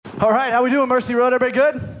All right, how we doing, Mercy Road? Everybody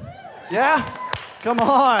good? Yeah? Come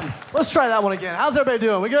on. Let's try that one again. How's everybody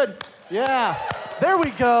doing? We good? Yeah. There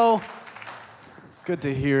we go. Good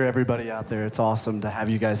to hear everybody out there. It's awesome to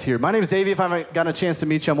have you guys here. My name is Davey. If I haven't gotten a chance to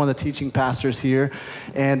meet you, I'm one of the teaching pastors here.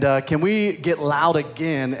 And can we get loud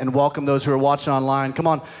again and welcome those who are watching online? Come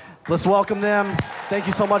on. Let's welcome them. Thank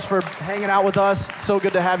you so much for hanging out with us. So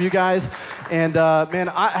good to have you guys. And man,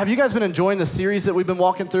 have you guys been enjoying the series that we've been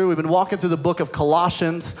walking through? We've been walking through the book of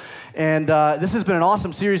Colossians. And this has been an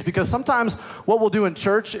awesome series because sometimes what we'll do in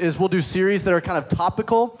church is we'll do series that are kind of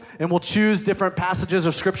topical, and we'll choose different passages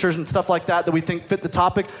of scriptures and stuff like that we think fit the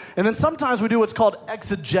topic. And then sometimes we do what's called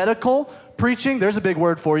exegetical preaching. There's a big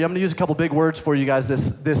word for you. I'm going to use a couple big words for you guys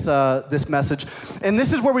this message. And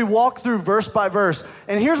this is where we walk through verse by verse.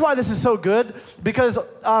 And here's why this is so good, because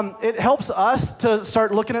it helps us to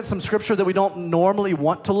start looking at some scripture that we don't normally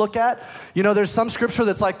want to look at. You know, there's some scripture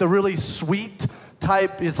that's like the really sweet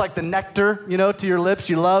type, it's like the nectar, you know, to your lips.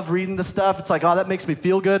 You love reading the stuff. It's like, oh, that makes me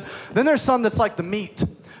feel good. Then there's some that's like the meat.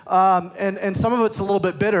 And some of it's a little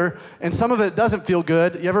bit bitter, and some of it doesn't feel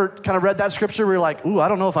good. You ever kind of read that scripture where you're like, ooh, I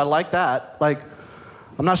don't know if I like that. Like,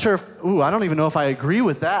 I'm not sure I don't even know if I agree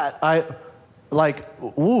with that.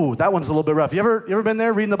 Ooh, that one's a little bit rough. You ever been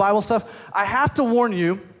there reading the Bible stuff? I have to warn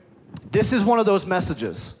you, this is one of those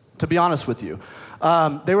messages, to be honest with you.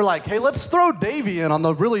 They were like, hey, let's throw Davey in on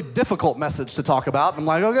the really difficult message to talk about. I'm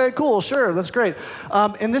like, okay, cool, sure, that's great.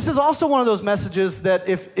 And this is also one of those messages that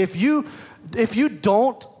if you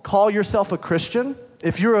don't call yourself a Christian,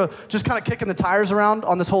 if you're just kind of kicking the tires around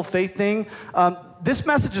on this whole faith thing, this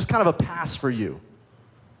message is kind of a pass for you.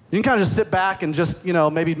 You can kind of just sit back and just, you know,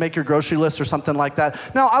 maybe make your grocery list or something like that.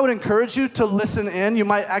 Now, I would encourage you to listen in. You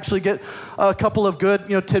might actually get a couple of good, you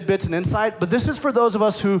know, tidbits and insight. But this is for those of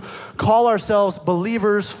us who call ourselves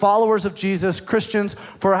believers, followers of Jesus, Christians,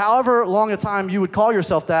 for however long a time you would call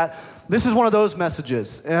yourself that. This is one of those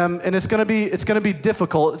messages, and it's going to be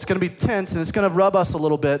difficult. It's going to be tense, and it's going to rub us a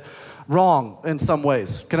little bit wrong in some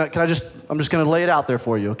ways. I'm just going to lay it out there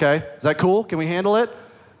for you. Okay? Is that cool? Can we handle it?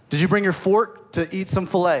 Did you bring your fork to eat some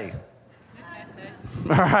filet?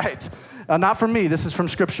 All right. Not from me. This is from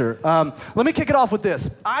Scripture. Let me kick it off with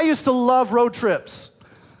this. I used to love road trips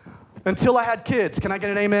until I had kids. Can I get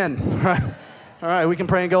an amen? Right. All right, we can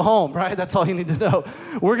pray and go home, right? That's all you need to know.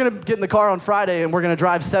 We're going to get in the car on Friday, and we're going to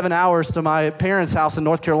drive 7 hours to my parents' house in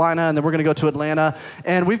North Carolina, and then we're going to go to Atlanta.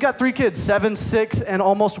 And we've got 3 kids, 7, 6, and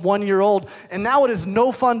almost 1 year old. And now it is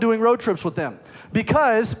no fun doing road trips with them.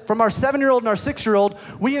 Because from our 7-year-old and our 6-year-old,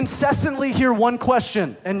 we incessantly hear one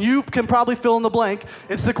question, and you can probably fill in the blank.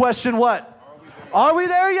 It's the question, what? Are we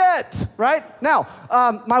there yet? Right? Now,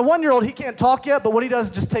 my 1-year-old, he can't talk yet, but what he does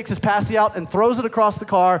is just takes his passy out and throws it across the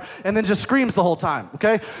car and then just screams the whole time,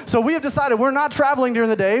 okay? So we have decided we're not traveling during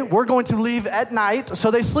the day. We're going to leave at night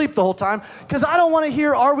so they sleep the whole time because I don't want to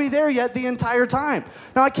hear, are we there yet, the entire time.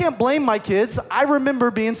 Now, I can't blame my kids. I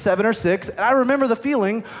remember being 7 or 6, and I remember the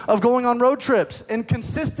feeling of going on road trips and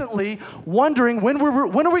consistently wondering when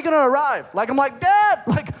are we going to arrive? Like, I'm like, Dad,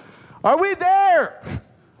 like, are we there?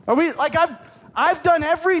 Are we, like, I've done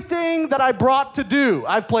everything that I brought to do.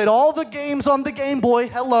 I've played all the games on the Game Boy.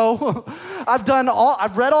 Hello. I've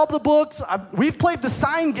read all the books. We've played the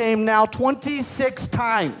sign game now 26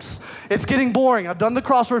 times. It's getting boring. I've done the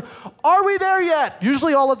crossword. Are we there yet?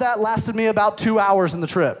 Usually all of that lasted me about 2 hours in the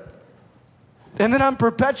trip. And then I'm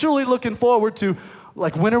perpetually looking forward to,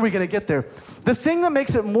 like, when are we going to get there? The thing that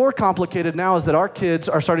makes it more complicated now is that our kids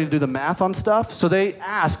are starting to do the math on stuff. So they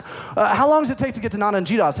ask, how long does it take to get to Nana and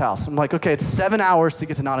Gida's house? I'm like, okay, it's 7 hours to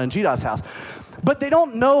get to Nana and Gida's house. But they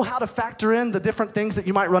don't know how to factor in the different things that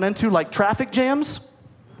you might run into, like traffic jams.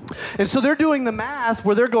 And so they're doing the math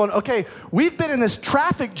where they're going, okay, we've been in this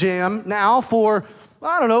traffic jam now for,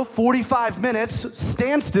 45 minutes,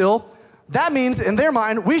 standstill. That means, in their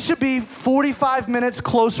mind, we should be 45 minutes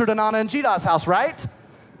closer to Nana and Gida's house, right?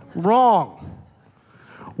 Wrong.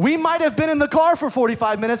 We might have been in the car for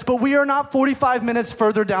 45 minutes, but we are not 45 minutes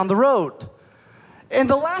further down the road. And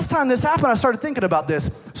the last time this happened, I started thinking about this.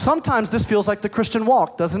 Sometimes this feels like the Christian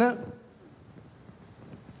walk, doesn't it?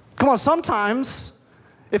 Come on, sometimes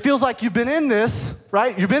it feels like you've been in this,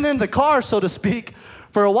 right? You've been in the car, so to speak,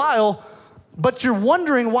 for a while, but you're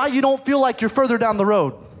wondering why you don't feel like you're further down the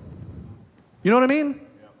road. You know what I mean?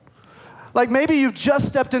 Like maybe you've just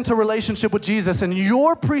stepped into a relationship with Jesus and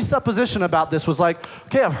your presupposition about this was like,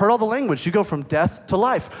 okay, I've heard all the language. You go from death to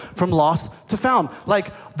life, from lost to found.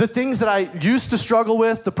 Like the things that I used to struggle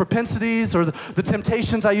with, the propensities or the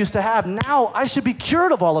temptations I used to have, now I should be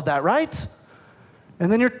cured of all of that, right?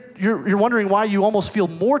 And then you're wondering why you almost feel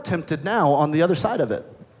more tempted now on the other side of it.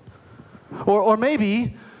 Or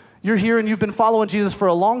maybe you're here and you've been following Jesus for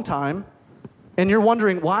a long time, and you're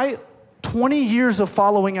wondering, why 20 years of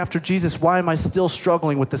following after Jesus, why am I still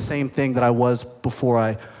struggling with the same thing that I was before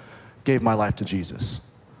I gave my life to Jesus?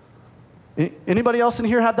 Anybody else in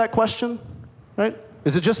here have that question, right?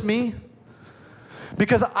 Is it just me?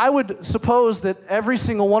 Because I would suppose that every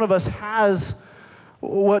single one of us has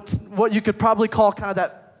what you could probably call kind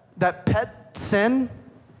of that pet sin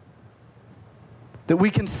that we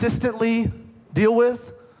consistently deal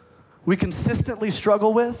with, we consistently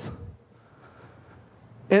struggle with.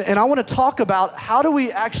 And I want to talk about how do we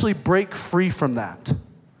actually break free from that?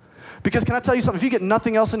 Because can I tell you something? If you get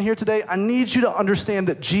nothing else in here today, I need you to understand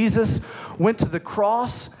that Jesus went to the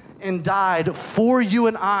cross and died for you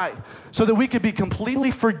and I so that we could be completely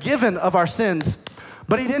forgiven of our sins.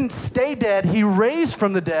 But he didn't stay dead. He raised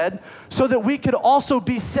from the dead so that we could also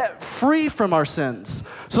be set free from our sins.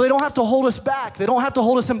 So they don't have to hold us back. They don't have to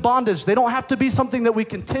hold us in bondage. They don't have to be something that we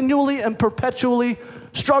continually and perpetually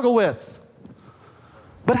struggle with.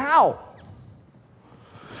 But how?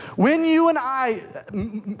 When you and I,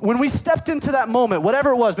 when we stepped into that moment,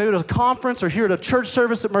 whatever it was, maybe it was a conference or here at a church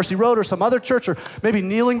service at Mercy Road or some other church, or maybe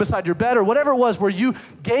kneeling beside your bed or whatever it was, where you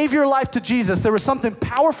gave your life to Jesus, there was something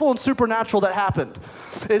powerful and supernatural that happened.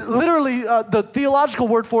 It literally, the theological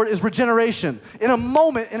word for it is regeneration. In a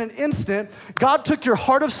moment, in an instant, God took your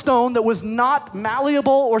heart of stone that was not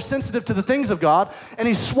malleable or sensitive to the things of God, and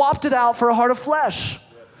he swapped it out for a heart of flesh.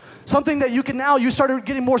 Something that you started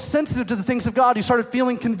getting more sensitive to the things of God. You started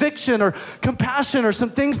feeling conviction or compassion or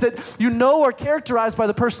some things that you know are characterized by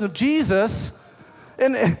the person of Jesus.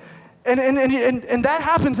 And that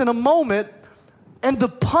happens in a moment, and the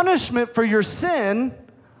punishment for your sin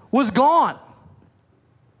was gone.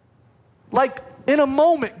 Like in a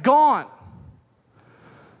moment, gone.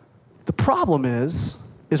 The problem is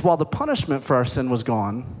while the punishment for our sin was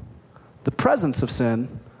gone, the presence of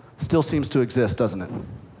sin still seems to exist, doesn't it?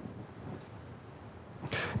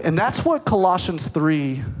 And that's what Colossians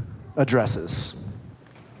 3 addresses,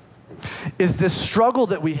 is this struggle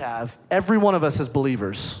that we have, every one of us as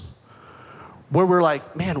believers, where we're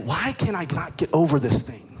like, man, why can I not get over this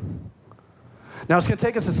thing? Now, it's going to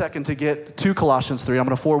take us a second to get to Colossians 3. I'm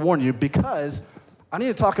going to forewarn you because I need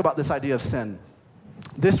to talk about this idea of sin.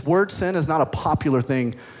 This word sin is not a popular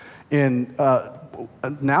thing in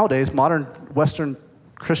nowadays, modern Western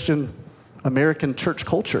Christian American church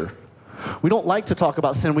culture. We don't like to talk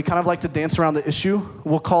about sin. We kind of like to dance around the issue.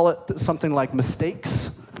 We'll call it something like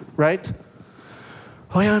mistakes, right?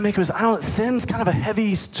 Oh yeah, sin's kind of a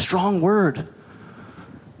heavy, strong word.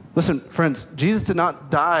 Listen, friends, Jesus did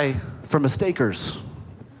not die for mistakers.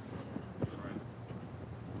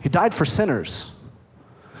 He died for sinners.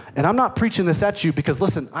 And I'm not preaching this at you because,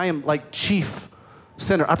 listen, I am like chief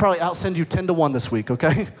sinner. I probably outsend you 10-1 this week,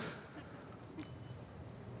 okay?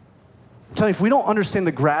 I'm telling you, if we don't understand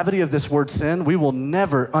the gravity of this word sin, we will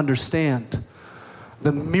never understand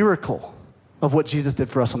the miracle of what Jesus did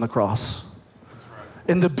for us on the cross. That's right.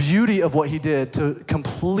 And the beauty of what he did to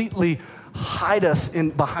completely hide us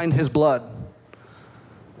behind his blood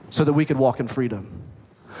so that we could walk in freedom.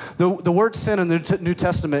 The word sin in the New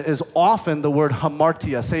Testament is often the word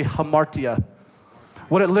hamartia. Say hamartia.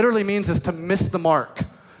 What it literally means is to miss the mark.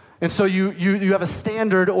 And so you have a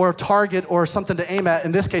standard or a target or something to aim at.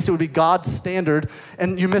 In this case, it would be God's standard,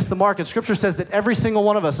 and you miss the mark. And Scripture says that every single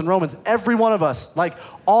one of us, in Romans, every one of us, like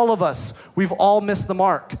all of us, we've all missed the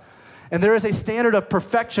mark. And there is a standard of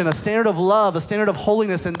perfection, a standard of love, a standard of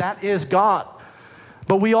holiness, and that is God.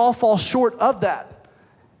 But we all fall short of that.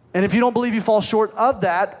 And if you don't believe you fall short of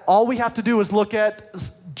that, all we have to do is look at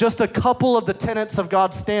just a couple of the tenets of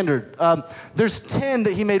God's standard. There's 10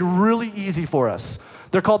 that he made really easy for us.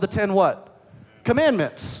 They're called the 10 what?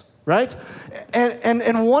 Commandments, right?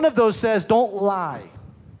 And one of those says, don't lie.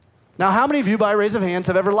 Now, how many of you, by raise of hands,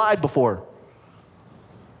 have ever lied before?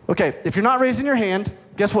 Okay, if you're not raising your hand,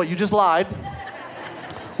 guess what? You just lied.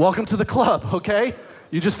 Welcome to the club, okay?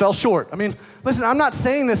 You just fell short. I mean, listen, I'm not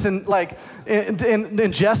saying this in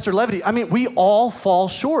jest or levity. I mean, we all fall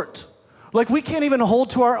short. Like, we can't even hold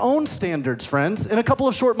to our own standards, friends. In a couple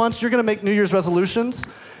of short months, you're going to make New Year's resolutions.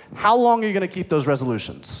 How long are you going to keep those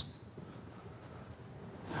resolutions?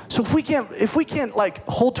 So if we can't like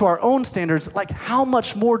hold to our own standards, like how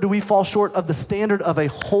much more do we fall short of the standard of a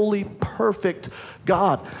holy, perfect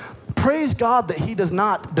God? Praise God that he does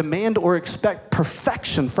not demand or expect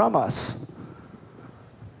perfection from us.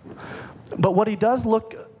 But what he does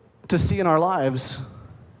look to see in our lives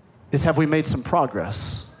is, have we made some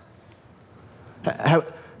progress?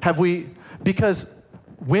 Have we, because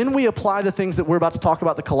when we apply the things that we're about to talk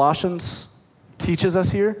about, the Colossians teaches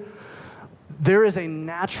us here, there is a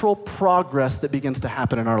natural progress that begins to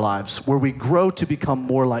happen in our lives where we grow to become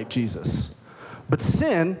more like Jesus. But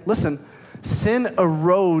sin, listen, sin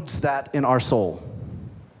erodes that in our soul.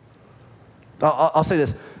 I'll say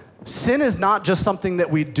this. Sin is not just something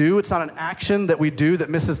that we do. It's not an action that we do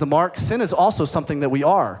that misses the mark. Sin is also something that we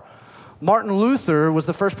are. Martin Luther was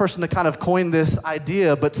the first person to kind of coin this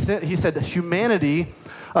idea, but he said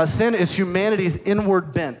sin is humanity's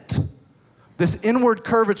inward bent. This inward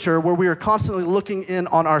curvature where we are constantly looking in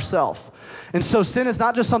on ourselves. And so sin is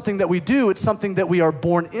not just something that we do, it's something that we are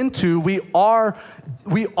born into. We are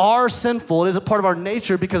sinful. It is a part of our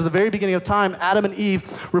nature because at the very beginning of time, Adam and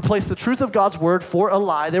Eve replaced the truth of God's word for a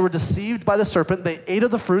lie. They were deceived by the serpent. They ate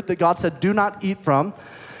of the fruit that God said, do not eat from.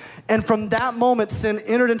 And from that moment, sin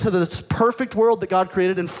entered into this perfect world that God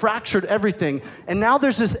created and fractured everything. And now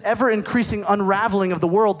there's this ever-increasing unraveling of the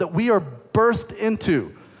world that we are birthed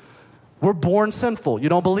into. We're born sinful. You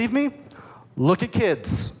don't believe me? Look at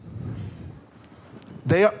kids.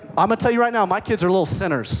 I'm going to tell you right now, my kids are little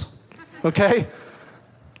sinners, okay?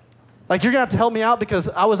 Like, you're going to have to help me out because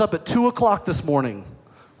I was up at 2 o'clock this morning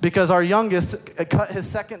because our youngest cut his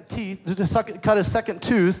second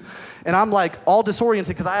tooth, and I'm like all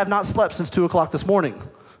disoriented because I have not slept since 2 o'clock this morning,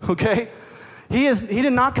 okay? He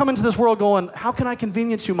did not come into this world going, how can I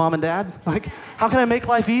convenience you, Mom and Dad? Like, how can I make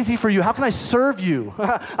life easy for you? How can I serve you?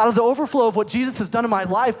 Out of the overflow of what Jesus has done in my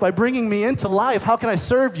life by bringing me into life, how can I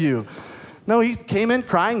serve you? No, he came in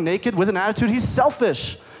crying naked with an attitude. He's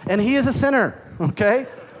selfish, and he is a sinner, okay?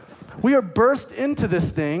 We are birthed into this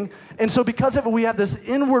thing, and so because of it, we have this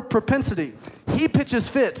inward propensity. He pitches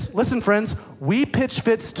fits. Listen, friends, we pitch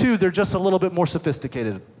fits too. They're just a little bit more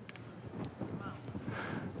sophisticated.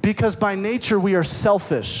 Because by nature, we are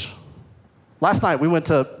selfish. Last night, we went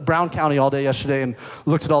to Brown County all day yesterday and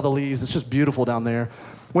looked at all the leaves. It's just beautiful down there.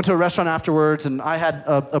 Went to a restaurant afterwards, and I had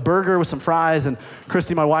a burger with some fries, and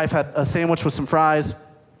Christy, my wife, had a sandwich with some fries.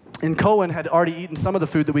 And Cohen had already eaten some of the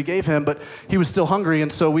food that we gave him, but he was still hungry,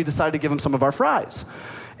 and so we decided to give him some of our fries.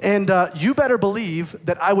 And you better believe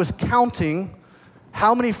that I was counting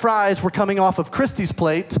how many fries were coming off of Christy's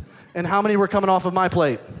plate and how many were coming off of my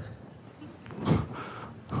plate.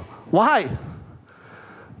 Why?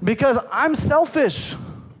 Because I'm selfish.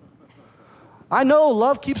 I know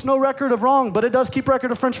love keeps no record of wrong, but it does keep record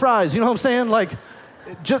of French fries. You know what I'm saying?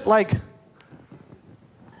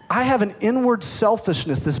 I have an inward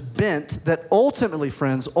selfishness, this bent that ultimately,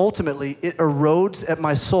 friends, it erodes at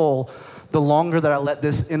my soul the longer that I let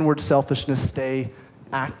this inward selfishness stay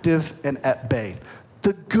active and at bay.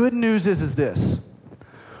 The good news is this.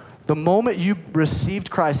 The moment you received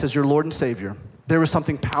Christ as your Lord and Savior, there was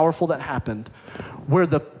something powerful that happened where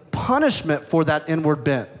the punishment for that inward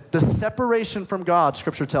bent, the separation from God,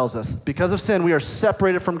 Scripture tells us, because of sin, we are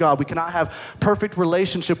separated from God. We cannot have perfect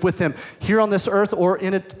relationship with Him here on this earth or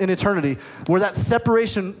in eternity, where that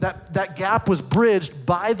separation, that gap was bridged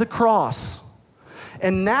by the cross.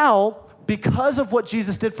 And now, because of what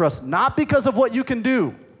Jesus did for us, not because of what you can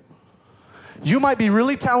do, you might be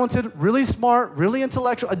really talented, really smart, really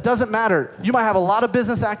intellectual. It doesn't matter. You might have a lot of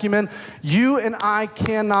business acumen. You and I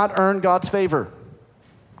cannot earn God's favor.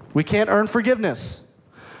 We can't earn forgiveness.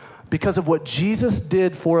 Because of what Jesus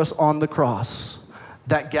did for us on the cross,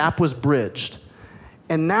 that gap was bridged.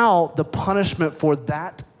 And now the punishment for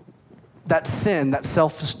that sin, that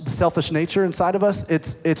selfish nature inside of us,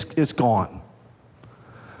 it's gone.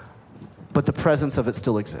 But the presence of it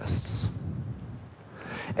still exists.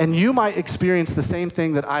 And you might experience the same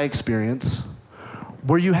thing that I experience,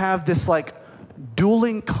 where you have this like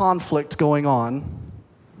dueling conflict going on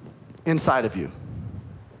inside of you.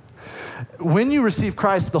 When you receive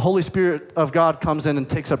Christ, the Holy Spirit of God comes in and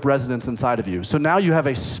takes up residence inside of you. So now you have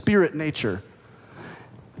a spirit nature.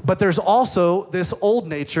 But there's also this old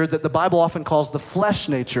nature that the Bible often calls the flesh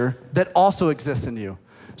nature that also exists in you.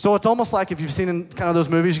 So it's almost like if you've seen in kind of those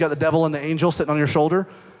movies, you got the devil and the angel sitting on your shoulder.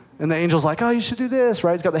 And the angel's like, oh, you should do this,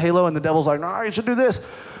 right? He's got the halo, and the devil's like, no, you should do this.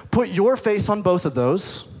 Put your face on both of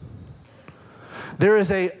those. There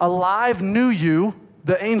is a alive new you,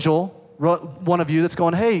 the angel, one of you that's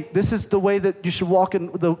going, hey, this is the way that you should walk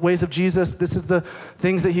in the ways of Jesus. This is the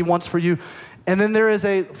things that He wants for you. And then there is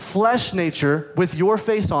a flesh nature with your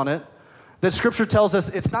face on it that Scripture tells us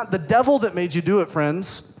it's not the devil that made you do it,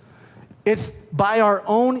 friends. It's by our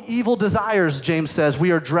own evil desires, James says,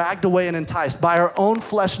 we are dragged away and enticed by our own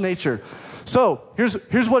flesh nature. So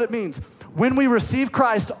here's what it means. When we receive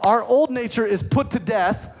Christ, our old nature is put to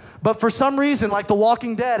death, but for some reason, like The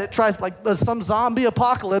Walking Dead, it tries, like some zombie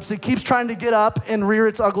apocalypse, it keeps trying to get up and rear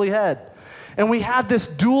its ugly head. And we have this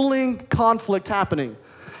dueling conflict happening.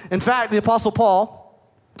 In fact, the Apostle Paul,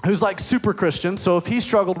 who's like super Christian, so if he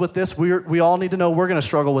struggled with this, we all need to know we're going to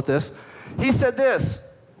struggle with this. He said this.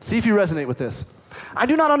 See if you resonate with this. I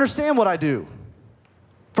do not understand what I do.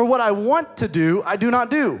 For what I want to do, I do not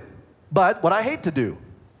do. But what I hate to do.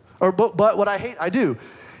 But what I hate, I do.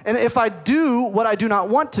 And if I do what I do not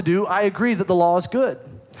want to do, I agree that the law is good.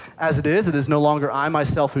 As it is no longer I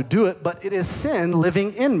myself who do it, but it is sin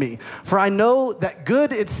living in me. For I know that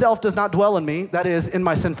good itself does not dwell in me, that is, in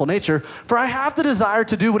my sinful nature. For I have the desire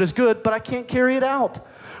to do what is good, but I can't carry it out.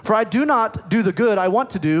 For I do not do the good I want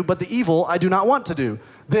to do, but the evil I do not want to do.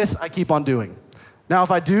 This I keep on doing. Now, if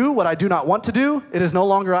I do what I do not want to do, it is no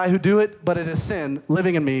longer I who do it, but it is sin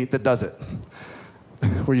living in me that does it.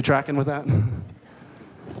 Were you tracking with that?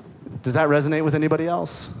 Does that resonate with anybody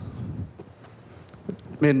else?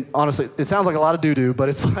 I mean, honestly, it sounds like a lot of doo-doo, but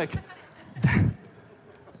it's like,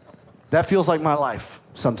 that feels like my life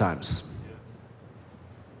sometimes.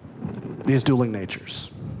 These dueling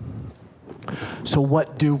natures. So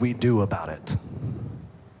what do we do about it?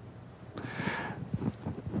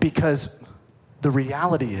 Because the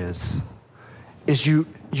reality is you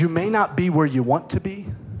may not be where you want to be,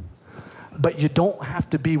 but you don't have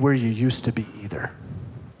to be where you used to be either.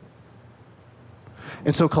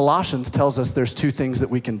 And so Colossians tells us there's two things that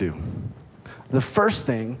we can do. The first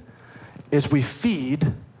thing is we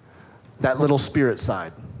feed that little spirit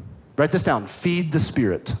side. Write this down. Feed the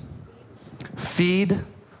spirit. Feed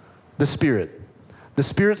the spirit. The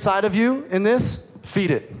spirit side of you in this, feed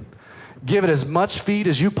it. Give it as much feed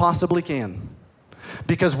as you possibly can.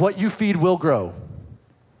 Because what you feed will grow.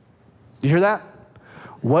 You hear that?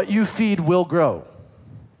 What you feed will grow.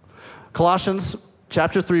 Colossians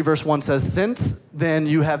chapter 3, verse 1 says, since then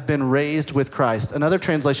you have been raised with Christ. Another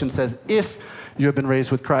translation says, if you have been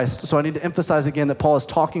raised with Christ. So I need to emphasize again that Paul is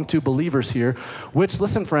talking to believers here, which,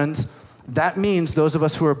 listen, friends, that means those of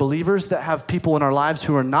us who are believers that have people in our lives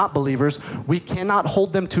who are not believers, we cannot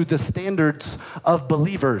hold them to the standards of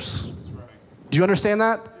believers. Do you understand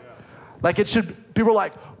that? Yeah. Like it should, people are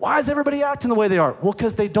like, why is everybody acting the way they are? Well,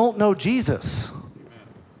 because they don't know Jesus. Amen.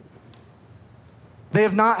 They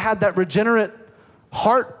have not had that regenerate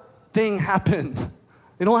heart thing happen.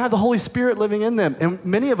 They don't have the Holy Spirit living in them. And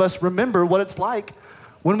many of us remember what it's like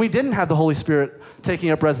when we didn't have the Holy Spirit taking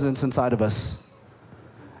up residence inside of us.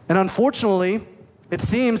 And unfortunately, it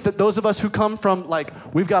seems that those of us who come from,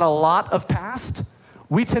 we've got a lot of past,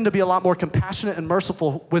 we tend to be a lot more compassionate and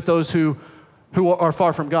merciful with those who are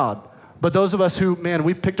far from God. But those of us who,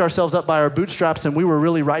 we picked ourselves up by our bootstraps and we were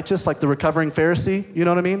really righteous, like the recovering Pharisee, you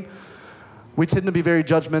know what I mean? We tend to be very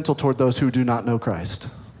judgmental toward those who do not know Christ.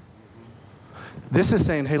 This is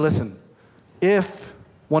saying, hey, listen,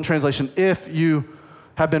 one translation, if you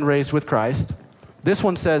have been raised with Christ. This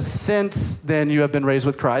one says, since then you have been raised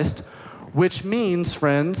with Christ, which means,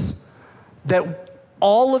 friends, that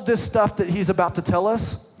all of this stuff that he's about to tell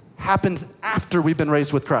us happens after we've been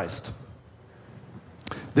raised with Christ.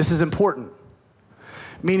 This is important.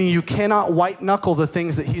 Meaning you cannot white knuckle the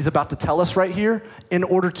things that he's about to tell us right here in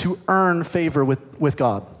order to earn favor with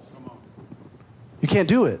God. You can't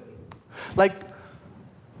do it.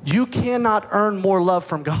 You cannot earn more love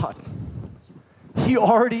from God. He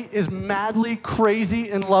already is madly crazy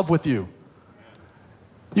in love with you.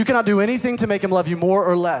 You cannot do anything to make him love you more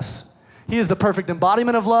or less. He is the perfect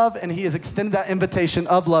embodiment of love, and he has extended that invitation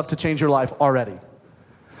of love to change your life already.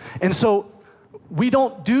 And so we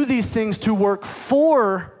don't do these things to work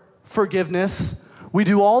for forgiveness. We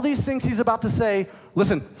do all these things he's about to say,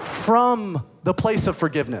 listen, from the place of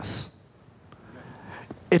forgiveness.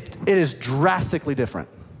 It is drastically different.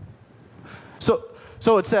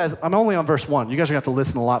 So it says, I'm only on verse 1. You guys are going to have to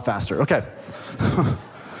listen a lot faster. Okay.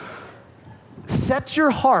 Set your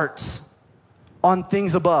hearts on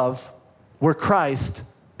things above where Christ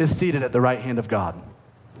is seated at the right hand of God.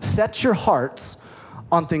 Set your hearts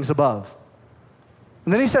on things above.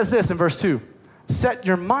 And then he says this in verse 2. Set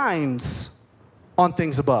your minds on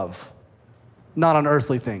things above, not on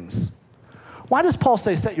earthly things. Why does Paul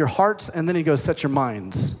say set your hearts and then he goes set your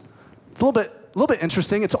minds? It's a little bit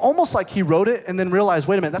interesting. It's almost like he wrote it and then realized,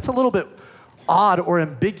 wait a minute, that's a little bit odd or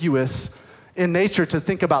ambiguous in nature to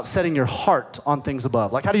think about setting your heart on things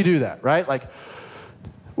above. How do you do that, right?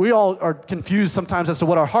 We all are confused sometimes as to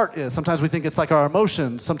what our heart is. Sometimes we think it's like our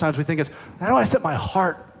emotions. Sometimes we think it's, how do I set my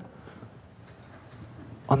heart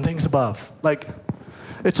on things above?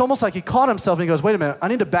 It's almost like he caught himself and he goes, wait a minute, I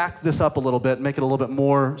need to back this up a little bit and make it a little bit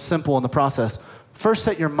more simple in the process. First,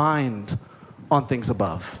 set your mind on things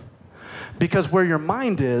above. Because where your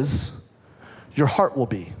mind is, your heart will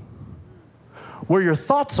be. Where your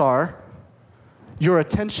thoughts are, your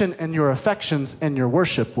attention and your affections and your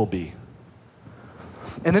worship will be.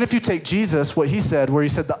 And then if you take Jesus, what he said, where he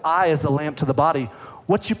said the eye is the lamp to the body,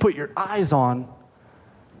 what you put your eyes on,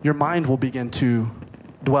 your mind will begin to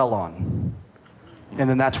dwell on. And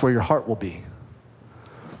then that's where your heart will be.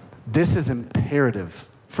 This is imperative,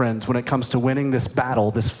 friends, when it comes to winning this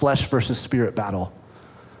battle, this flesh versus spirit battle.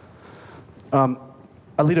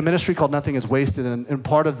 I lead a ministry called Nothing is Wasted, and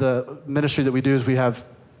part of the ministry that we do is we have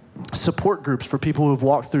support groups for people who have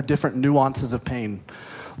walked through different nuances of pain.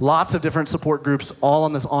 Lots of different support groups, all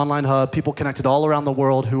on this online hub, people connected all around the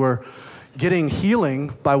world who are getting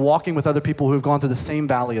healing by walking with other people who have gone through the same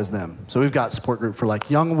valley as them. So we've got support group for like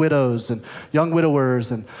young widows and young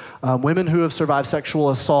widowers and women who have survived sexual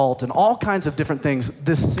assault and all kinds of different things.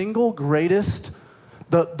 The single greatest,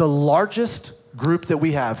 the largest group that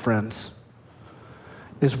we have, friends,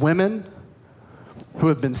 is women who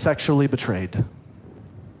have been sexually betrayed.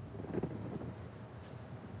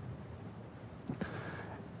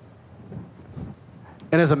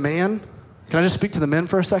 And as a man, can I just speak to the men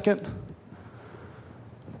for a second?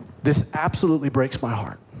 This absolutely breaks my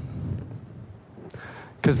heart.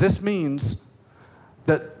 Because this means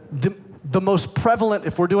that the most prevalent,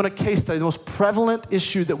 if we're doing a case study, the most prevalent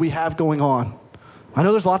issue that we have going on, I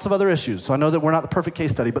know there's lots of other issues, so I know that we're not the perfect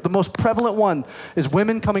case study, but the most prevalent one is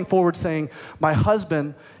women coming forward saying, my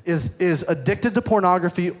husband is addicted to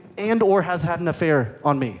pornography and or has had an affair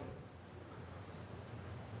on me.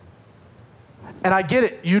 And I get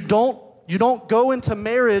it. You don't go into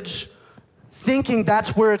marriage thinking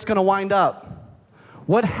that's where it's going to wind up.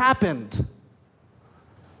 What happened?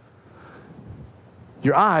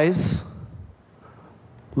 Your eyes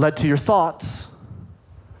led to your thoughts,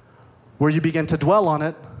 where you begin to dwell on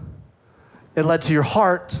it. It led to your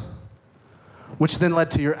heart, which then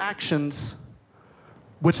led to your actions,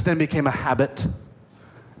 which then became a habit,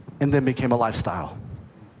 and then became a lifestyle.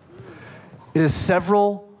 It is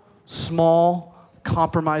several small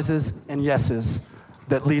compromises and yeses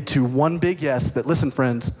that lead to one big yes that, listen,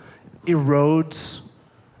 friends, erodes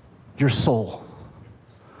your soul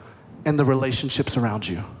and the relationships around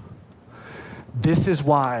you. This is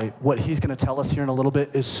why what he's going to tell us here in a little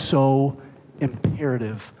bit is so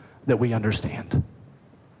imperative that we understand.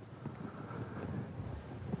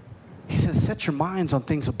 He says, set your minds on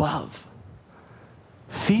things above.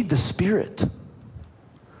 Feed the Spirit.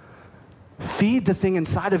 Feed the thing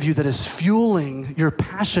inside of you that is fueling your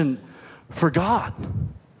passion for God.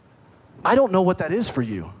 I don't know what that is for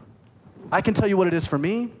you. I can tell you what it is for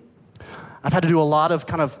me. I've had to do a lot of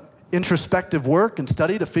kind of introspective work and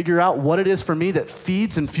study to figure out what it is for me that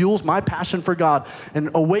feeds and fuels my passion for God and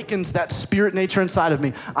awakens that spirit nature inside of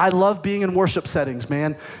me. I love being in worship settings,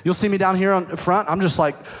 man. You'll see me down here on front. I'm just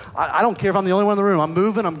like, I don't care if I'm the only one in the room. I'm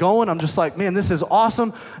moving, I'm going. I'm just like, man, this is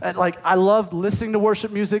awesome. And like, I love listening to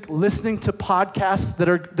worship music, listening to podcasts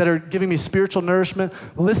that are giving me spiritual nourishment,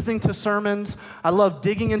 listening to sermons. I love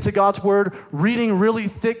digging into God's word, reading really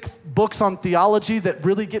thick books on theology that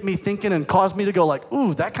really get me thinking and cause me to go like,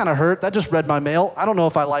 ooh, that kind of hurt. That just read my mail. I don't know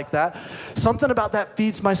if I like that. Something about that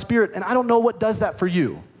feeds my spirit, and I don't know what does that for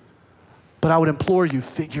you. But I would implore you,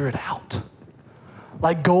 figure it out.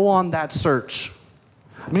 Like, go on that search.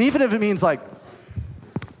 I mean, even if it means like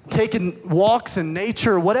taking walks in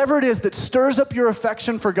nature, whatever it is that stirs up your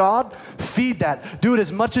affection for God, feed that. Do it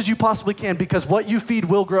as much as you possibly can, because what you feed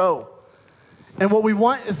will grow. And what we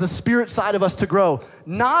want is the spirit side of us to grow.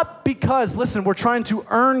 Not because, listen, we're trying to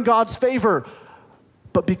earn God's favor,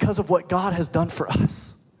 but because of what God has done for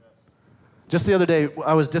us. Just the other day,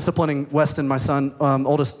 I was disciplining Weston, my son,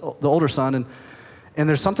 the older son, and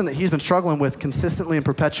there's something that he's been struggling with consistently and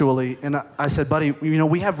perpetually. And I said, buddy,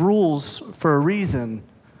 we have rules for a reason.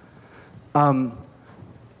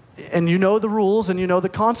 And you know the rules and you know the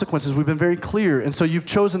consequences. We've been very clear. And so you've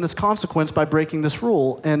chosen this consequence by breaking this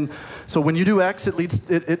rule. And so when you do X,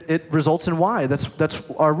 it results in Y. That's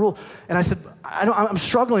our rule. And I said, I'm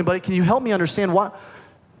struggling, buddy. Can you help me understand why?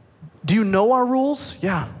 Do you know our rules?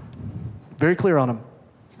 Yeah. Very clear on them.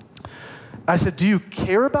 I said, do you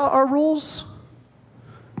care about our rules?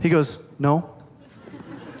 He goes, no.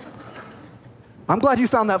 I'm glad you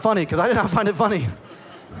found that funny, because I did not find it funny.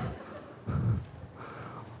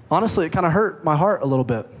 Honestly, it kind of hurt my heart a little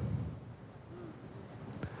bit.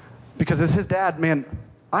 Because as his dad, man,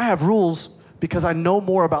 I have rules because I know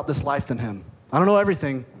more about this life than him. I don't know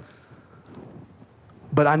everything,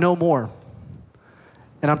 but I know more.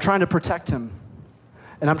 And I'm trying to protect him.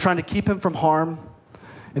 And I'm trying to keep him from harm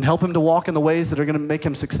and help him to walk in the ways that are going to make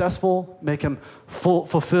him successful, make him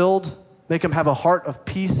fulfilled, make him have a heart of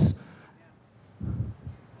peace.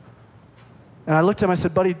 And I looked at him, I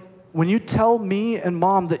said, buddy, when you tell me and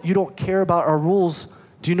mom that you don't care about our rules,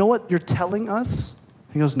 do you know what you're telling us?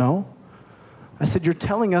 He goes, no. I said, you're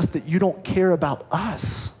telling us that you don't care about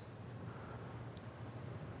us.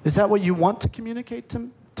 Is that what you want to communicate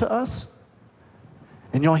to us?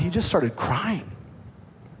 And y'all, he just started crying.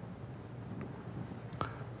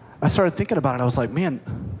 I started thinking about it. I was like, man,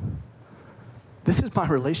 this is my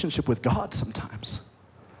relationship with God sometimes.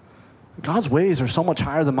 God's ways are so much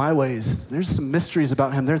higher than my ways. There's some mysteries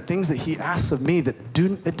about him. There are things that he asks of me that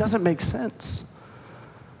it doesn't make sense.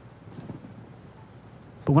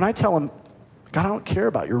 But when I tell him, God, I don't care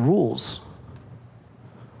about your rules,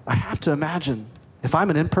 I have to imagine, if I'm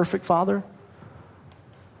an imperfect father,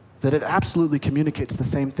 that it absolutely communicates the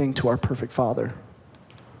same thing to our perfect Father.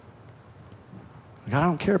 God, I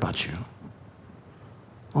don't care about you.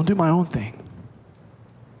 I'll do my own thing.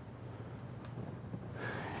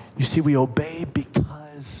 You see, we obey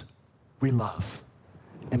because we love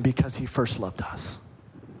and because he first loved us.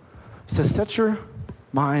 It says, set your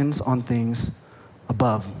minds on things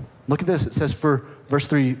above. Look at this. It says, for verse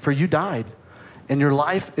 3, for you died, and your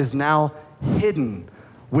life is now hidden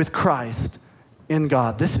with Christ in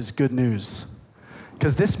God. This is good news.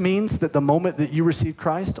 Because this means that the moment that you receive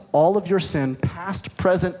Christ, all of your sin, past,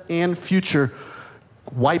 present, and future,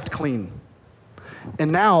 wiped clean.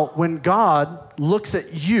 And now, when God looks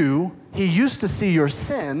at you, he used to see your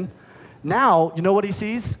sin. Now, you know what he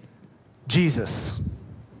sees? Jesus.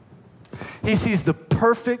 He sees the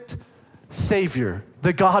perfect Savior,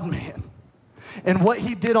 the God-man, and what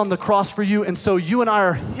he did on the cross for you. And so you and I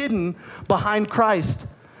are hidden behind Christ,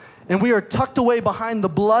 and we are tucked away behind the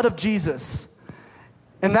blood of Jesus.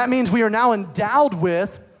 And that means we are now endowed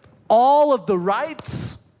with all of the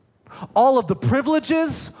rights, all of the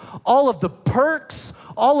privileges, all of the perks,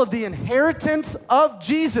 all of the inheritance of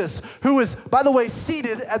Jesus, who is, by the way,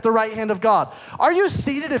 seated at the right hand of God. Are you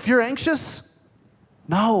seated if you're anxious?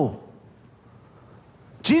 No.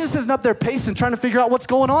 Jesus isn't up there pacing, trying to figure out what's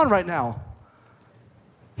going on right now.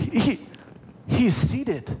 He's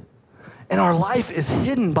seated, and our life is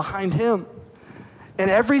hidden behind him. And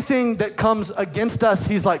everything that comes against us,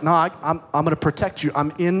 he's like, no, I'm going to protect you.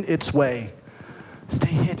 I'm in its way. Stay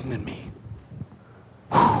hidden in me.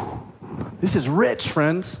 Whew. This is rich,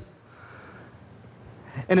 friends.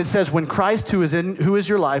 And it says, when Christ, who is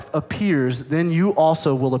your life, appears, then you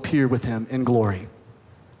also will appear with him in glory.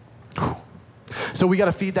 Whew. So we got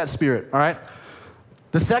to feed that spirit, all right?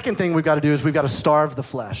 The second thing we've got to do is we've got to starve the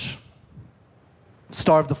flesh.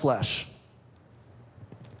 Starve the flesh.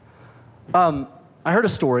 I heard a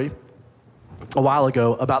story a while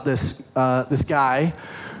ago about this guy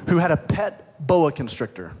who had a pet boa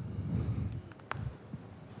constrictor.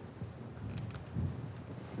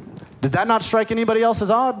 Did that not strike anybody else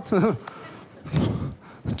as odd?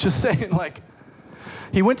 Just saying, like,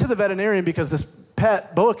 he went to the veterinarian because this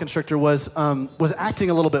pet boa constrictor was acting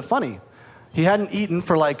a little bit funny. He hadn't eaten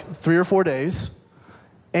for like 3 or 4 days,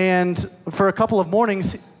 and for a couple of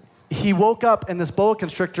mornings, he woke up and this boa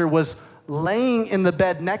constrictor was laying in the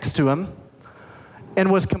bed next to him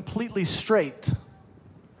and was completely straight.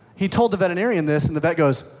 He told the veterinarian this, and the vet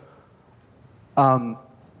goes,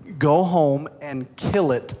 go home and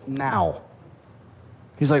kill it now.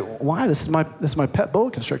 He's like, why? This is my pet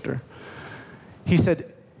boa constrictor. He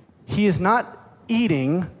said, he is not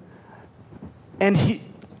eating, and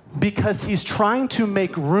because he's trying to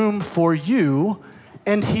make room for you,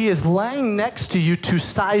 and he is laying next to you to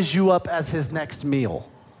size you up as his next meal.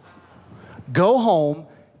 Go home,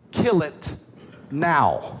 kill it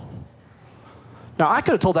now. Now, I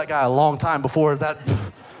could have told that guy a long time before that.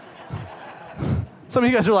 Some of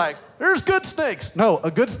you guys are like, there's good snakes. No,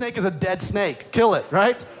 a good snake is a dead snake. Kill it,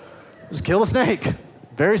 right? Just kill a snake.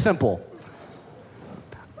 Very simple.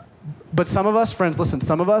 But some of us, friends, listen,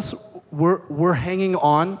 some of us, we're hanging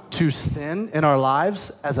on to sin in our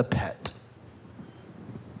lives as a pet.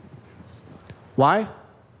 Why?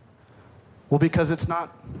 Well, because it's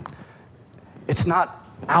not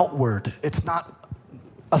outward. It's not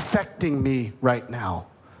affecting me right now.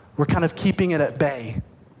 We're kind of keeping it at bay.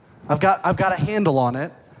 I've got a handle on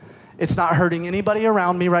it. It's not hurting anybody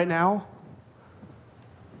around me right now.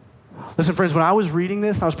 Listen, friends, when I was reading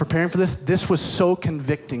this and I was preparing for this, this was so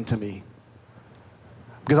convicting to me.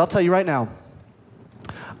 Because I'll tell you right now,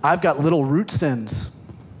 I've got little root sins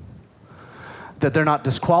that they're not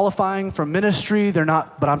disqualifying from ministry, but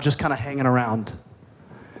I'm just kind of hanging around.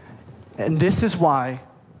 And this is why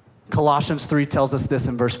Colossians 3 tells us this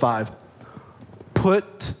in verse 5.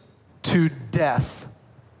 Put to death,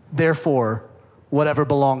 therefore, whatever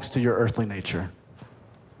belongs to your earthly nature.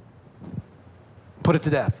 Put it to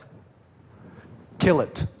death. Kill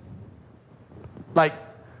it. Like,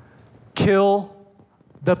 kill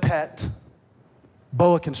the pet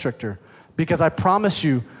boa constrictor. Because I promise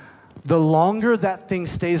you, the longer that thing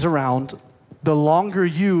stays around, the longer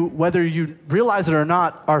you, whether you realize it or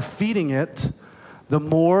not, are feeding it, the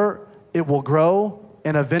more it will grow.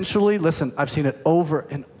 And eventually, listen, I've seen it over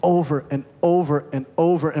and over and over and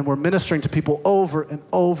over, and we're ministering to people over and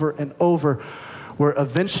over and over, where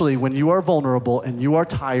eventually when you are vulnerable and you are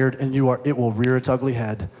tired and it will rear its ugly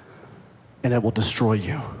head and it will destroy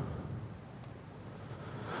you.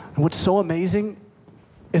 And what's so amazing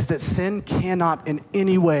is that sin cannot in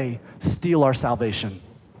any way steal our salvation.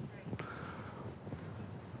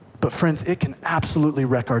 But friends, it can absolutely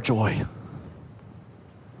wreck our joy.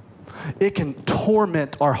 It can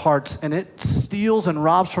torment our hearts, and it steals and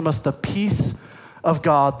robs from us the peace of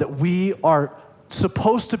God that we are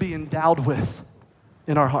supposed to be endowed with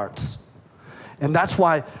in our hearts. And that's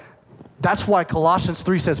why Colossians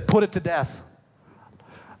 3 says, put it to death.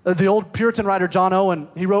 The old Puritan writer John Owen,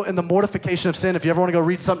 he wrote in The Mortification of Sin, if you ever want to go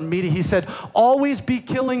read something meaty, he said, always be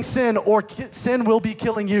killing sin or sin will be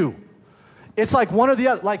killing you. It's like one or the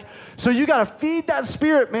other. So you got to feed that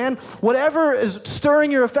spirit, man. Whatever is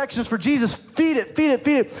stirring your affections for Jesus, feed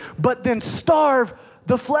it. But then starve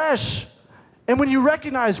the flesh. And when you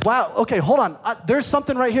recognize, wow, okay, hold on. There's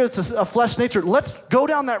something right here that's a flesh nature. Let's go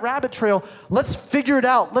down that rabbit trail. Let's figure it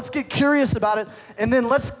out. Let's get curious about it. And then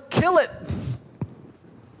let's kill it.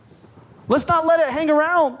 Let's not let it hang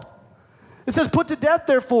around. It says, put to death,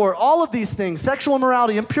 therefore, all of these things, sexual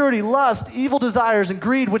immorality, impurity, lust, evil desires, and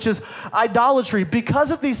greed, which is idolatry. Because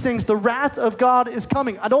of these things, the wrath of God is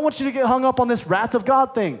coming. I don't want you to get hung up on this wrath of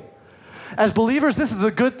God thing. As believers, this is a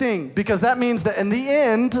good thing, because that means that in the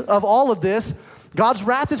end of all of this, God's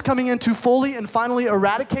wrath is coming in to fully and finally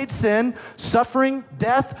eradicate sin, suffering,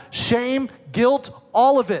 death, shame, guilt,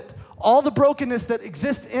 all of it. All the brokenness that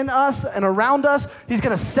exists in us and around us, he's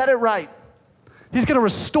going to set it right. He's going to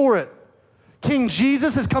restore it. King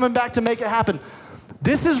Jesus is coming back to make it happen.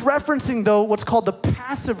 This is referencing, though, what's called the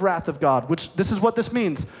passive wrath of God, which this is what this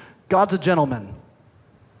means. God's a gentleman.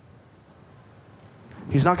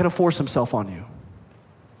 He's not going to force himself on you.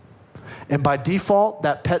 And by default,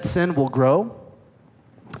 that pet sin will grow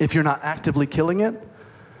if you're not actively killing it.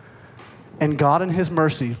 And God in his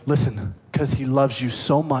mercy, listen, because he loves you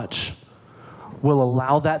so much, will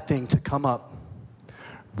allow that thing to come up,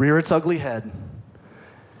 rear its ugly head,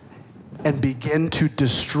 and begin to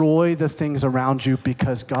destroy the things around you,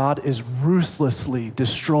 because God is ruthlessly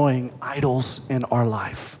destroying idols in our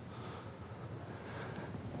life.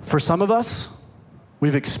 For some of us,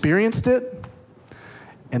 we've experienced it.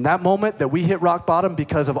 In that moment that we hit rock bottom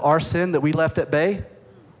because of our sin that we left at bay,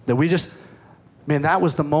 that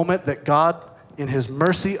was the moment that God, in his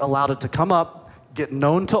mercy, allowed it to come up, get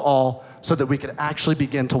known to all, so that we could actually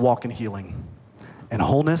begin to walk in healing and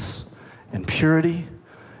wholeness and purity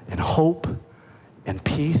and hope and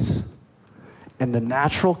peace. And the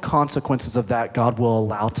natural consequences of that God will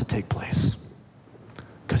allow to take place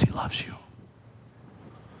because he loves you.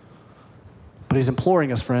 But he's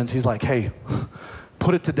imploring us, friends. He's like, hey,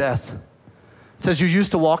 put it to death. It says, you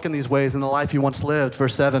used to walk in these ways in the life you once lived,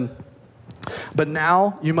 verse 7. But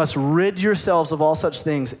now you must rid yourselves of all such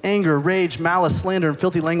things: anger, rage, malice, slander, and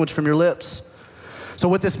filthy language from your lips. So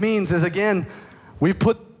what this means is, again,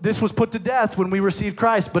 this was put to death when we received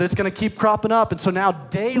Christ, but it's going to keep cropping up. And so now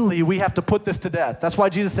daily we have to put this to death. That's why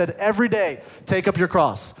Jesus said, every day, take up your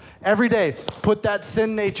cross. Every day, put that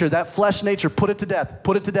sin nature, that flesh nature, put it to death,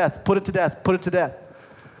 put it to death, put it to death, put it to death.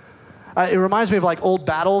 It reminds me of like old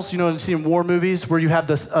battles, you see in war movies where you have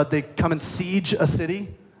this, they come and siege a city.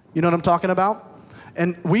 You know what I'm talking about?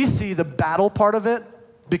 And we see the battle part of it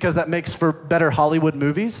because that makes for better Hollywood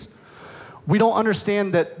movies. We don't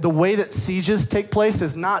understand that the way that sieges take place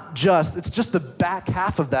is it's just the back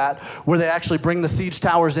half of that, where they actually bring the siege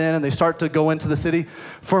towers in and they start to go into the city.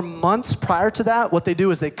 For months prior to that, what they do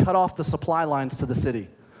is they cut off the supply lines to the city.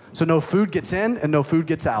 So no food gets in and no food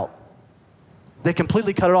gets out. They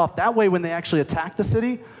completely cut it off. That way, when they actually attack the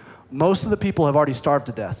city, most of the people have already starved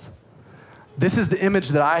to death. This is the image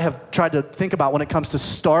that I have tried to think about when it comes to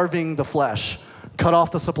starving the flesh. Cut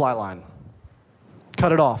off the supply line.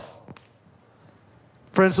 Cut it off.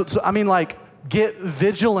 Friends, get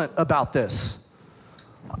vigilant about this.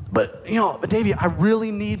 But, Davey, I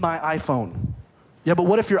really need my iPhone. Yeah, but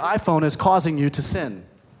what if your iPhone is causing you to sin?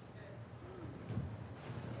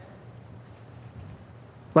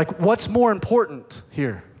 What's more important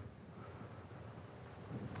here?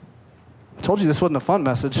 I told you this wasn't a fun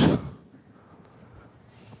message.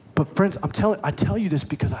 But friends, I tell you this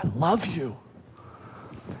because I love you.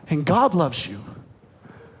 And God loves you.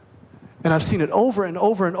 And I've seen it over and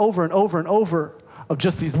over and over and over and over of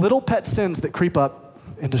just these little pet sins that creep up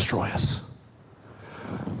and destroy us.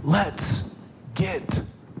 Let's get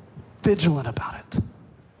vigilant about it.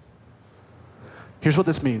 Here's what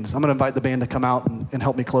this means. I'm going to invite the band to come out and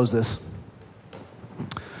help me close this.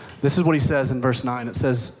 This is what he says in verse 9. It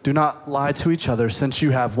says, do not lie to each other since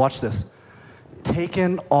you have, watch this,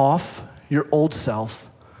 taken off your old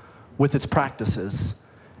self with its practices,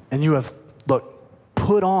 and you have,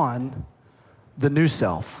 put on the new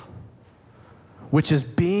self, which is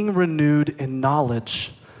being renewed in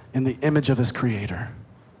knowledge in the image of his creator.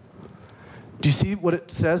 Do you see what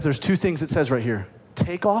it says? There's two things it says right here.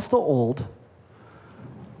 Take off the old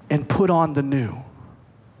and put on the new.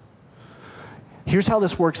 Here's how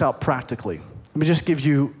this works out practically. Let me just give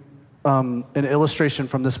you an illustration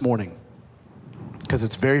from this morning, because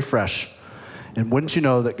it's very fresh. And wouldn't you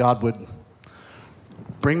know that God would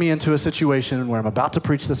bring me into a situation where I'm about to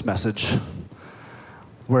preach this message,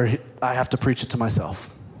 where I have to preach it to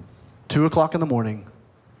myself. 2 o'clock in the morning,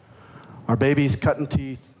 our baby's cutting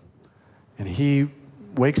teeth, and he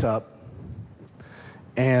wakes up,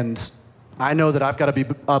 and I know that I've got to be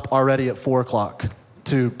up already at 4 o'clock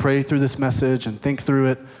to pray through this message and think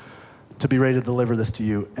through it to be ready to deliver this to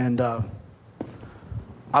you. And I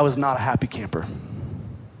was not a happy camper.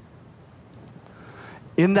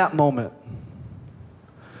 In that moment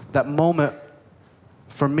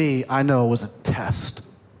for me, I know was a test.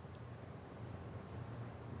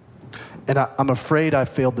 And I'm afraid I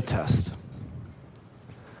failed the test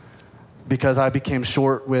because I became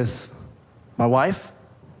short with my wife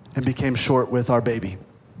and became short with our baby.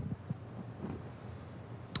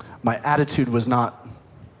 My attitude was not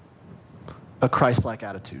a Christ-like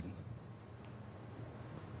attitude.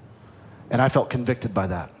 And I felt convicted by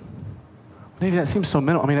that. Maybe that seems so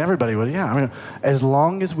minimal. I mean, everybody would, yeah. I mean, as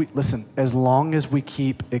long as we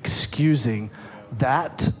keep excusing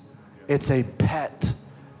that, it's a pet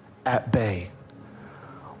at bay.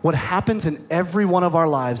 What happens in every one of our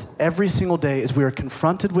lives every single day is we are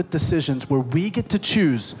confronted with decisions where we get to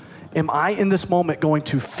choose, am I in this moment going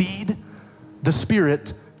to feed the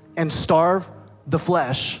spirit and starve the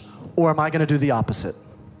flesh, or am I going to do the opposite?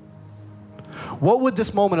 What would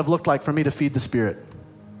this moment have looked like for me to feed the spirit?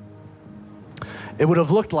 It would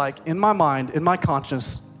have looked like, in my mind, in my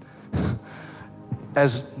conscience,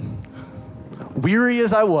 as weary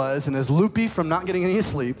as I was and as loopy from not getting any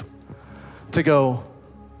sleep, to go,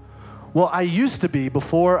 well, I used to be,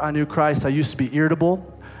 before I knew Christ, I used to be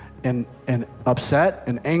irritable and upset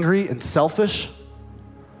and angry and selfish.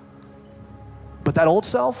 But that old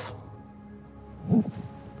self,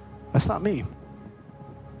 that's not me.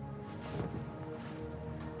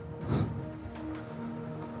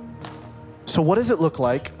 So what does it look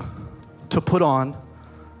like to put on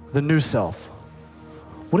the new self?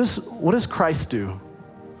 What does Christ do?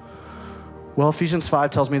 Well, Ephesians 5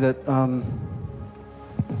 tells me that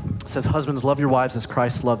it says, husbands, love your wives as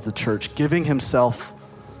Christ loved the church, giving himself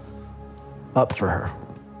up for her.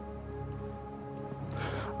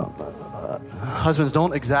 Husbands,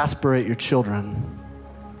 don't exasperate your children.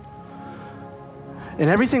 In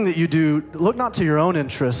everything that you do, look not to your own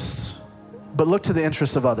interests, but look to the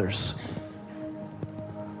interests of others.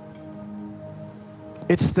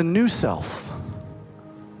 It's the new self.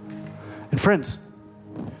 And friends,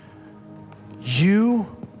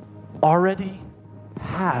 you already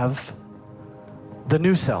have the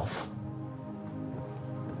new self.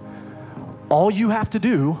 All you have to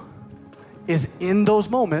do is, in those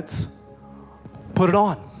moments, put it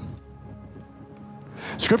on.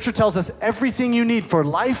 Scripture tells us everything you need for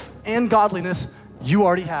life and godliness, you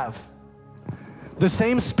already have. The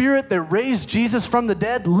same Spirit that raised Jesus from the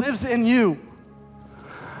dead lives in you.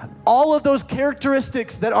 All of those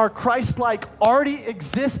characteristics that are Christ-like already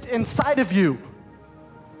exist inside of you.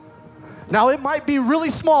 Now, it might be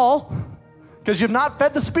really small because you've not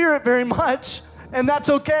fed the Spirit very much, and that's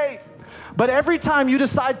okay. But every time you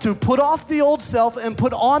decide to put off the old self and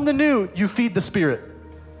put on the new, you feed the Spirit.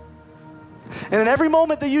 And in every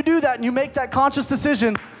moment that you do that and you make that conscious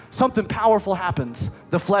decision, something powerful happens.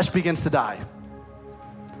 The flesh begins to die,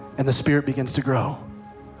 and the Spirit begins to grow.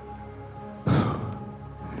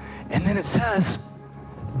 And then it says,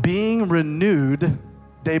 being renewed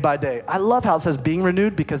day by day. I love how it says being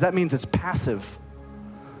renewed, because that means it's passive.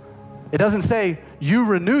 It doesn't say you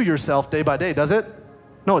renew yourself day by day, does it?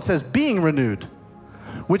 No, it says being renewed,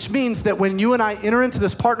 which means that when you and I enter into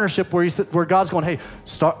this partnership where God's going, hey,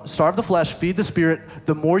 starve the flesh, feed the Spirit,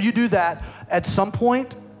 the more you do that, at some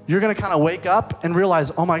point, you're going to kind of wake up and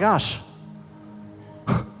realize, oh my gosh,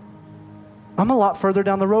 I'm a lot further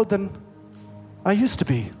down the road than I used to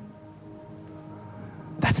be.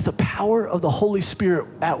 That's the power of the Holy Spirit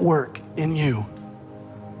at work in you.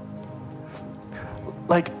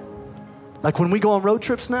 Like when we go on road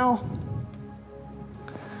trips now,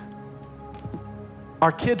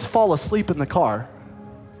 our kids fall asleep in the car.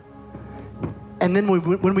 And then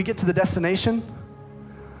when we get to the destination,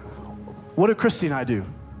 what do Christy and I do?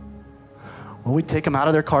 Well, we take them out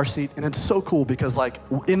of their car seat, and it's so cool because like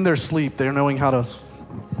in their sleep, they're knowing how to,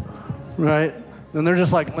 right? And they're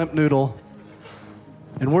just like limp noodle.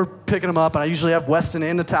 And we're picking them up, and I usually have Weston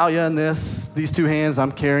and Natalia in these two hands.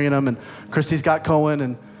 I'm carrying them, and Christy's got Cohen,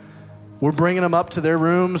 and we're bringing them up to their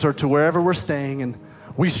rooms or to wherever we're staying, and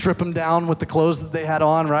we strip them down with the clothes that they had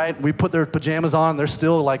on, right? We put their pajamas on. They're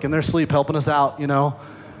still like in their sleep helping us out, you know,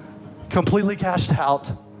 completely cashed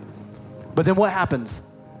out. But then what happens?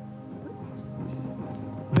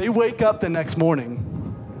 They wake up the next morning,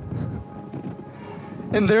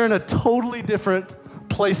 and they're in a totally different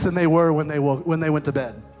place than they were when they went to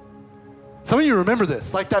bed. Some of you remember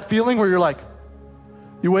this, like that feeling where you're like,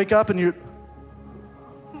 you wake up and you,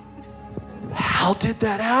 how did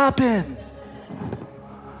that happen?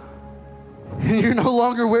 And you're no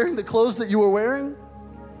longer wearing the clothes that you were wearing?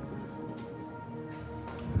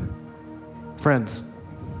 Friends,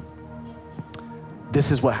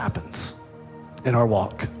 this is what happens in our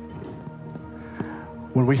walk.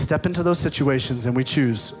 When we step into those situations and we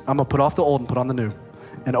choose, I'm gonna put off the old and put on the new.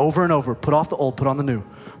 And over, put off the old, put on the new.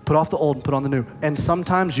 Put off the old and put on the new. And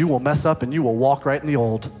sometimes you will mess up and you will walk right in the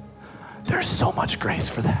old. There's so much grace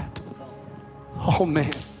for that. Oh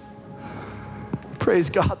man.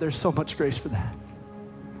 Praise God, there's so much grace for that.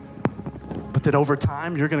 But then over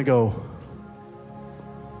time, you're gonna go,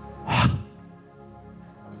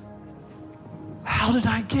 how did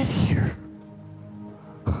I get here?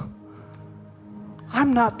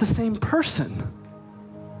 I'm not the same person.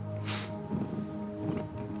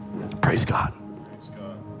 Praise God. Praise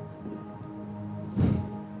God.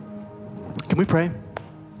 Can we pray?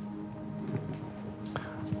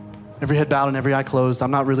 Every head bowed and every eye closed.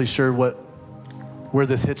 I'm not really sure where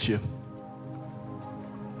this hits you.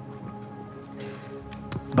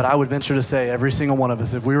 But I would venture to say every single one of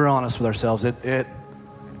us, if we were honest with ourselves, it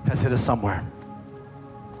has hit us somewhere.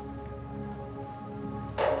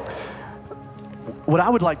 What I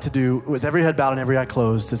would like to do with every head bowed and every eye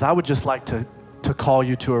closed is I would just like to call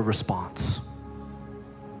you to a response.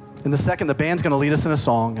 In the second, the band's gonna lead us in a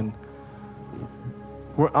song, and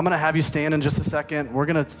I'm gonna have you stand in just a second. We're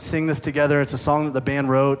gonna sing this together. It's a song that the band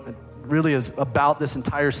wrote. It really is about this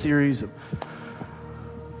entire series of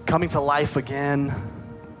coming to life again.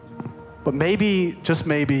 But maybe, just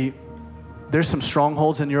maybe, there's some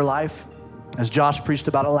strongholds in your life, as Josh preached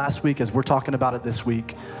about it last week, as we're talking about it this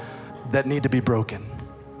week, that need to be broken.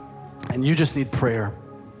 And you just need prayer.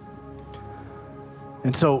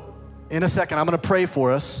 And so, in a second, I'm gonna pray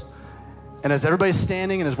for us. And as everybody's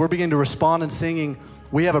standing and as we're beginning to respond and singing,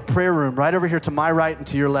 we have a prayer room right over here to my right and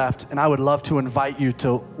to your left. And I would love to invite you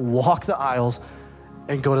to walk the aisles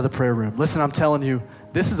and go to the prayer room. Listen, I'm telling you,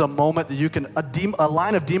 this is a moment that you can, a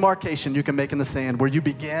line of demarcation you can make in the sand where you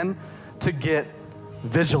begin to get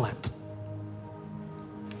vigilant.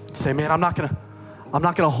 Say, man, I'm not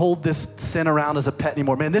gonna hold this sin around as a pet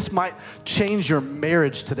anymore. Man, this might change your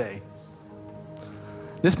marriage today.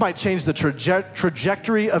 This might change the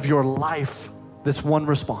trajectory of your life, this one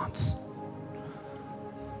response.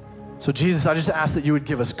 So Jesus, I just ask that you would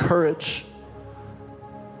give us courage.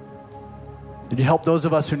 Did you help those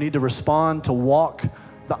of us who need to respond to walk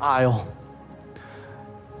the aisle?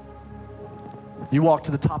 You walked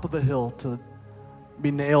to the top of a hill to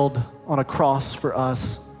be nailed on a cross for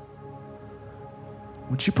us.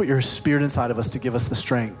 Would you put your spirit inside of us to give us the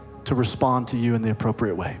strength to respond to you in the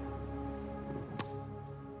appropriate way?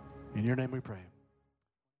 In your name we pray.